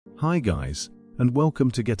Hi guys, and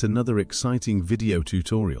welcome to get another exciting video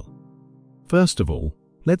tutorial. First of all,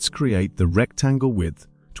 let's create the rectangle width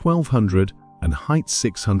 1200 and height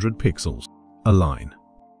 600 pixels. Align.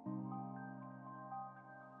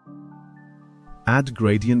 Add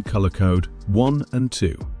gradient color code 1 and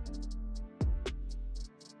 2.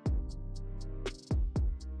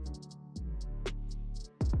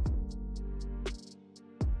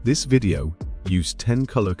 This video use 10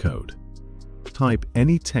 color code. Type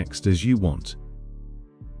any text as you want.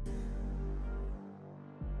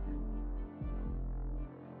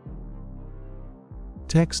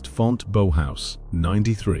 Text font Bauhaus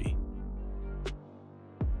 93.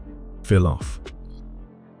 Fill off.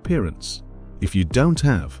 Appearance. If you don't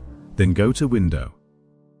have, then go to Window.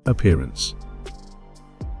 Appearance.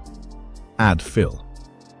 Add fill.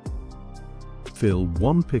 Fill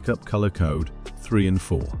 1 pickup color code 3 and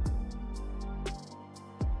 4.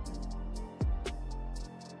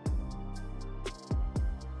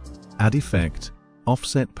 Add effect,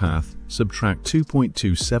 offset path, subtract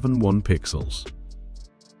 2.271 pixels.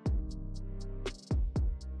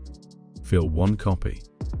 Fill 1 copy.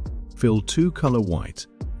 Fill 2 color white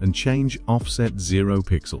and change offset 0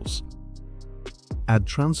 pixels. Add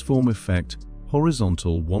transform effect,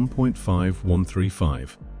 horizontal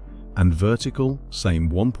 1.5135 and vertical same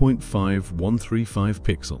 1.5135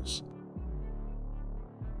 pixels.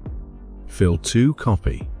 Fill 2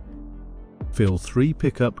 copy. Fill 3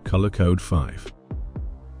 pickup color code 5.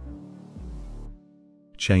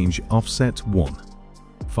 Change offset 1,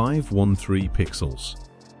 513 pixels.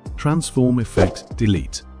 Transform effect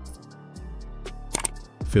delete.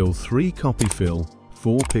 Fill 3 copy fill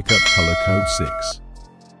 4 pickup color code 6.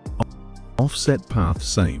 Offset path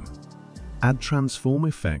same. Add transform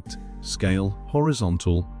effect, scale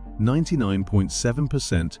horizontal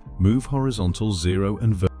 99.7%, move horizontal 0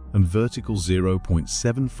 and vertical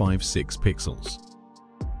 0.756 pixels.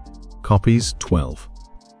 Copies 12.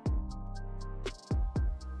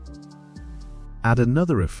 Add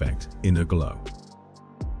another effect, inner glow.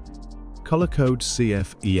 Color code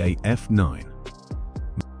CFEAF9.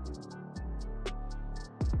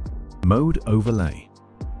 Mode overlay.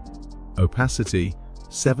 Opacity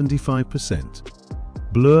 75%.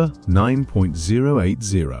 Blur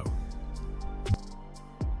 9.080.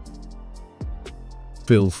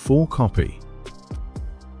 Fill 4 copy.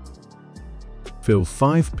 Fill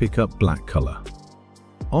 5 pickup black color.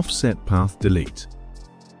 Offset path delete.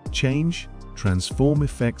 Change transform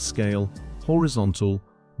effect scale horizontal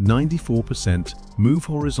 94%, move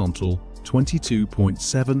horizontal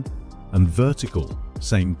 22.7 and vertical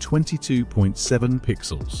same 22.7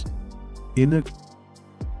 pixels. Inner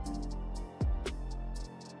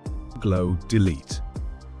glow delete.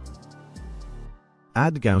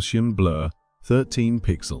 Add Gaussian blur 13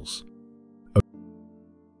 pixels.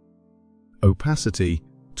 Opacity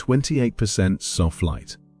 28% soft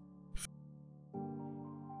light.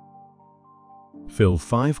 Fill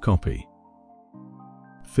 5 copy.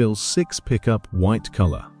 Fill 6 pickup white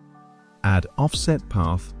color. Add offset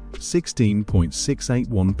path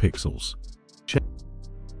 16.681 pixels.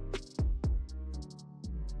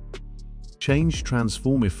 Change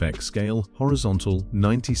transform effect scale horizontal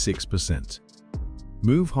 96%.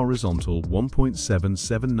 Move horizontal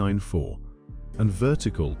 1.7794 and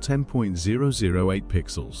vertical 10.008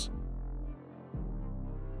 pixels.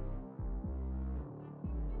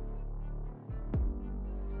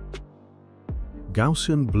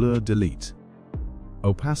 Gaussian blur delete.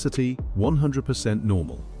 Opacity 100%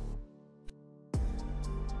 normal.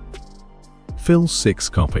 Fill 6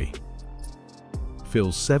 copy.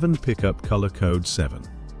 Fill 7 pickup color code 7.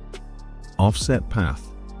 Offset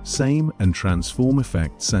path same and transform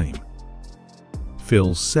effect same.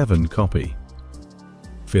 Fill 7 copy.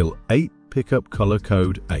 Fill 8 pickup color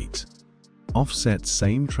code 8. Offset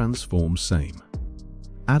same transform same.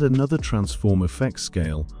 Add another transform effect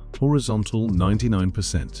scale horizontal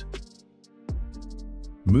 99%.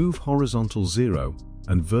 Move horizontal 0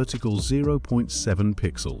 and vertical 0.7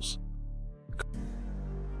 pixels.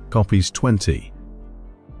 Copies 20.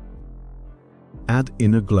 Add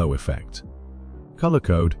inner glow effect. Color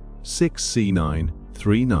code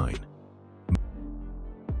 6C939.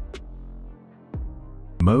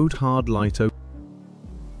 Mode hard light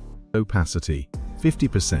opacity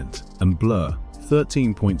 50% and blur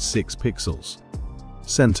 13.6 pixels.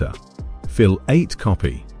 Center. Fill 8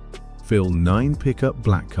 copy. Fill 9 pickup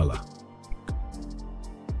black color.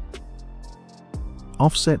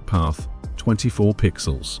 Offset path 24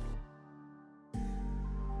 pixels.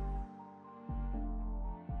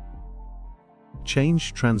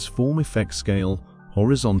 Change transform effect scale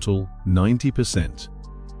horizontal 90%.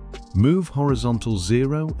 Move horizontal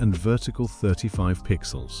 0 and vertical 35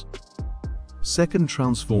 pixels. Second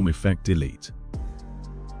transform effect delete.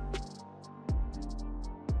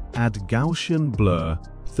 Add Gaussian blur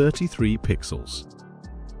 33 pixels.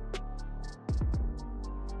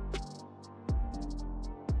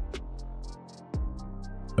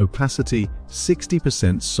 Opacity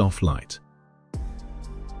 60% soft light.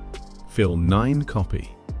 Fill 9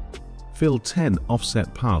 copy. Fill 10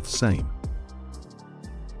 offset path same.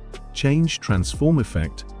 Change transform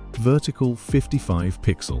effect vertical 55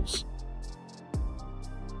 pixels.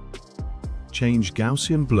 Change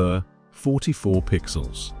Gaussian blur 44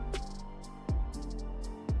 pixels.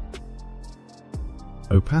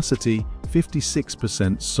 Opacity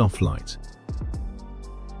 56% soft light.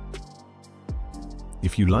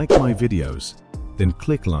 If you like my videos, then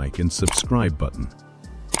click like and subscribe button.